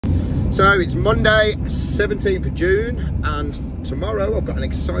So it's Monday 17th of June and tomorrow I've got an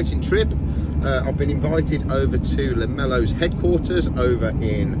exciting trip. I've been invited over to Lamello's headquarters over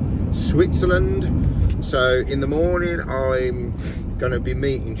in Switzerland. So in the morning I'm going to be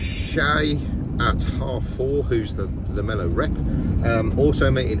meeting Shay at 4:30, who's the Lamello rep.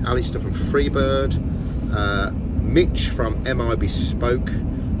 Also meeting Alastair from Freebird, Mitch from MI Bespoke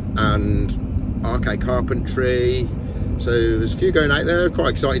and RK Carpentry. So there's a few going out there. Quite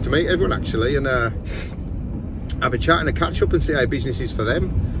excited to meet everyone actually and have a chat and a catch up and see how business is for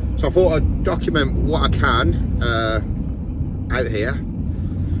them. So I thought I'd document what I can out here.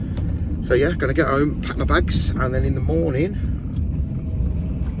 So yeah, gonna get home, pack my bags, and then in the morning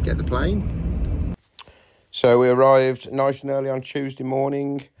get the plane. So we arrived nice and early on Tuesday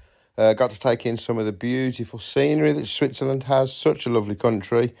morning. Got to take in some of the beautiful scenery that Switzerland has. Such a lovely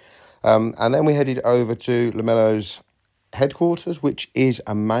country. And then we headed over to Lamello's headquarters, which is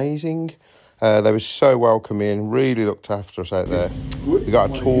amazing. They were so welcoming, really looked after us out there. We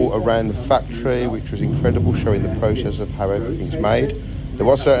got a tour around the factory, which was incredible, showing the process of how everything's made. There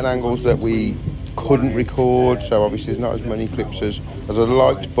were certain angles that we couldn't record, so obviously there's not as many clips as I'd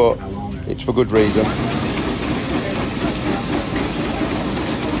liked, but it's for good reason.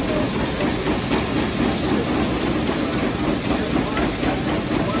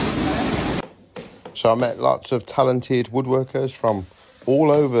 So I met lots of talented woodworkers from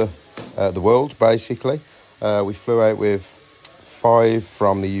all over the world, basically. We flew out with 5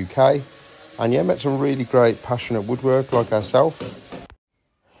 from the UK. And yeah, met some really great, passionate woodwork like ourselves.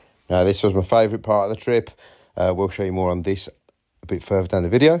 Now, this was my favourite part of the trip. We'll show you more on this a bit further down the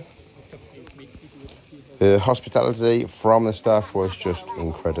video. The hospitality from the staff was just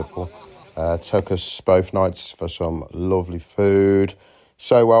incredible. Took us both nights for some lovely food.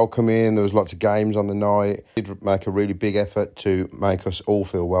 So welcoming. There was lots of games on the night. Did make a really big effort to make us all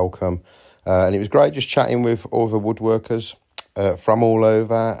feel welcome. And it was great just chatting with all the woodworkers from all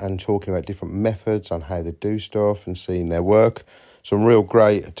over and talking about different methods on how they do stuff and seeing their work. Some real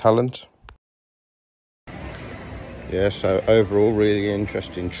great talent. Yeah, so overall really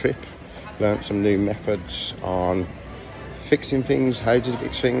interesting trip. Learned some new methods on fixing things, how to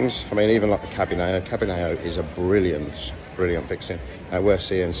fix things. I mean, even like the Cabineo. Cabineo is a brilliant fixing. We're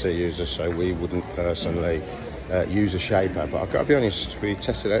CNC users, so we wouldn't personally use a shaper, but I've got to be honest, we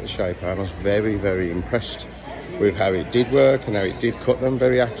tested out the shaper and I was very, very impressed with how it did work and how it did cut them,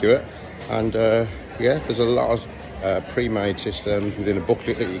 very accurate. And yeah, there's a lot of pre-made systems within a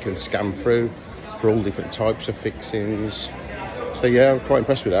booklet that you can scan through for all different types of fixings. So yeah, I'm quite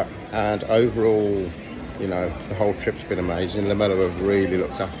impressed with that. And overall, you know, the whole trip's been amazing. Lamello have really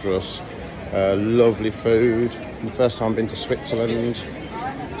looked after us. Lovely food. The first time I've been to Switzerland.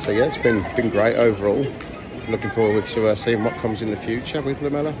 So yeah, it's been great overall. Looking forward to seeing what comes in the future with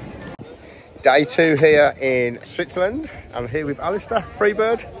Lamello. Day 2 here in Switzerland. I'm here with Alastair,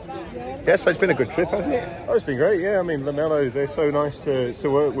 Freebird. Yeah, so it's been a good trip, hasn't it? Oh, it's been great, yeah. I mean, Lamello, they're so nice to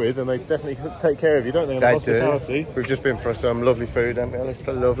work with and they definitely take care of you, don't they? They do. We've just been for some lovely food, haven't we,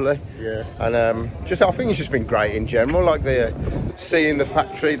 Alastair? Lovely. Yeah. And I think it's just been great in general, like seeing the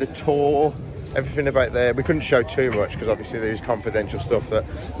factory, the tour, everything about there. We couldn't show too much because obviously there's confidential stuff that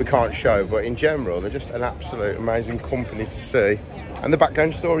we can't show, but in general, they're just an absolute amazing company to see. And the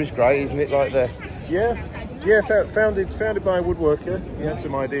background story is great, isn't it? Like Yeah, founded by a woodworker. He had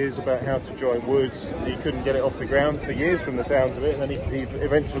some ideas about how to join wood. He couldn't get it off the ground for years from the sounds of it, and then he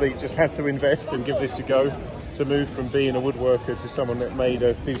eventually just had to invest and give this a go to move from being a woodworker to someone that made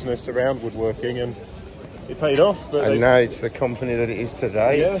a business around woodworking, and it paid off. And now it's the company that it is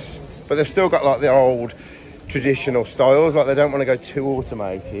today. Yeah. But they've still got like the old traditional styles, like they don't want to go too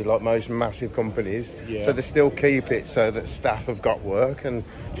automated like most massive companies. Yeah. So they still keep it so that staff have got work, and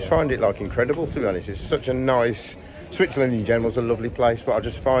just find it like incredible, to be honest. It's such a nice, Switzerland in general is a lovely place, but I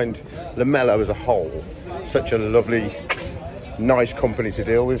just find Lamello as a whole such a lovely, nice company to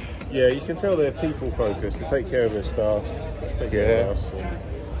deal with. Yeah, you can tell they're people focused. They take care of their staff, take care of us.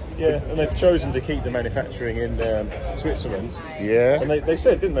 Yeah, and they've chosen to keep the manufacturing in Switzerland. Yeah. And they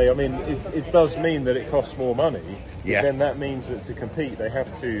said, didn't they? I mean, it does mean that it costs more money. Yeah. Then that means that to compete, they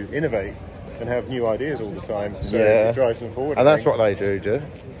have to innovate and have new ideas all the time. So yeah. it drives them forward. And that's what they do.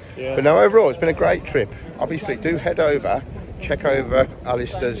 Yeah. But no, overall, it's been a great trip. Obviously, do head over, check over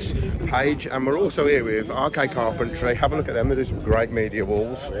Alastair's page. And we're also here with RK Carpentry. Have a look at them. They do some great media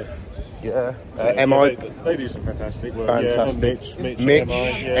walls. Yeah. MI. They do some fantastic work. Fantastic. Yeah,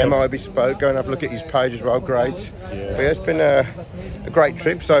 Mitch MI Bespoke. Go and have a look at his page as well. Great. Yeah. But yeah, it's been a great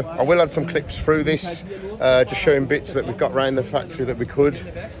trip. So I will add some clips through this, just showing bits that we've got around the factory that we could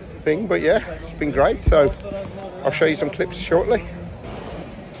thing. But yeah, it's been great. So I'll show you some clips shortly.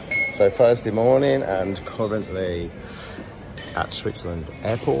 So Thursday morning and currently at Switzerland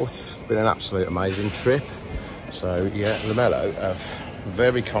Airport. Been an absolute amazing trip. So yeah, Lamello have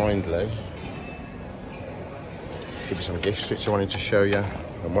very kindly give me some gifts which I wanted to show you,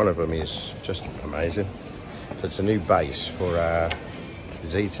 and one of them is just amazing. So it's a new base for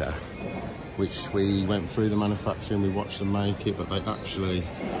Zeta, which we went through the manufacturing, we watched them make it, but they actually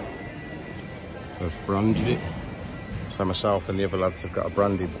have branded it. So myself and the other lads have got a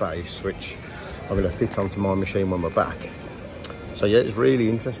branded base which I'm going to fit onto my machine when we're back. So yeah, it's really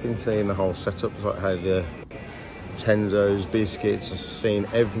interesting seeing the whole setup, like how the Tensos, biscuits, seeing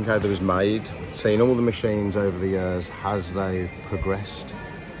everything how it was made, seeing all the machines over the years as they've progressed.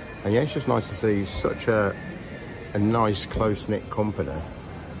 And yeah, it's just nice to see such a nice close-knit company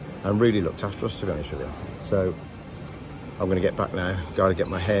and really looked after us, to be honest with you. So I'm going to get back now, got to get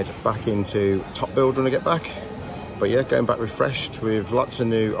my head back into TopBuild when I get back. But yeah, going back refreshed with lots of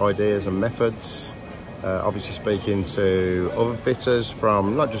new ideas and methods. Obviously speaking to other fitters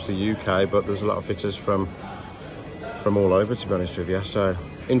from not just the UK, but there's a lot of fitters from all over, to be honest with you. So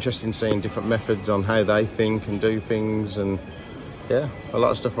interesting seeing different methods on how they think and do things, and yeah, a lot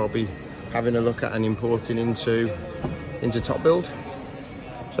of stuff I'll be having a look at and importing into TopBuild.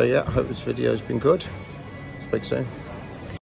 So yeah, I hope this video has been good. Speak soon.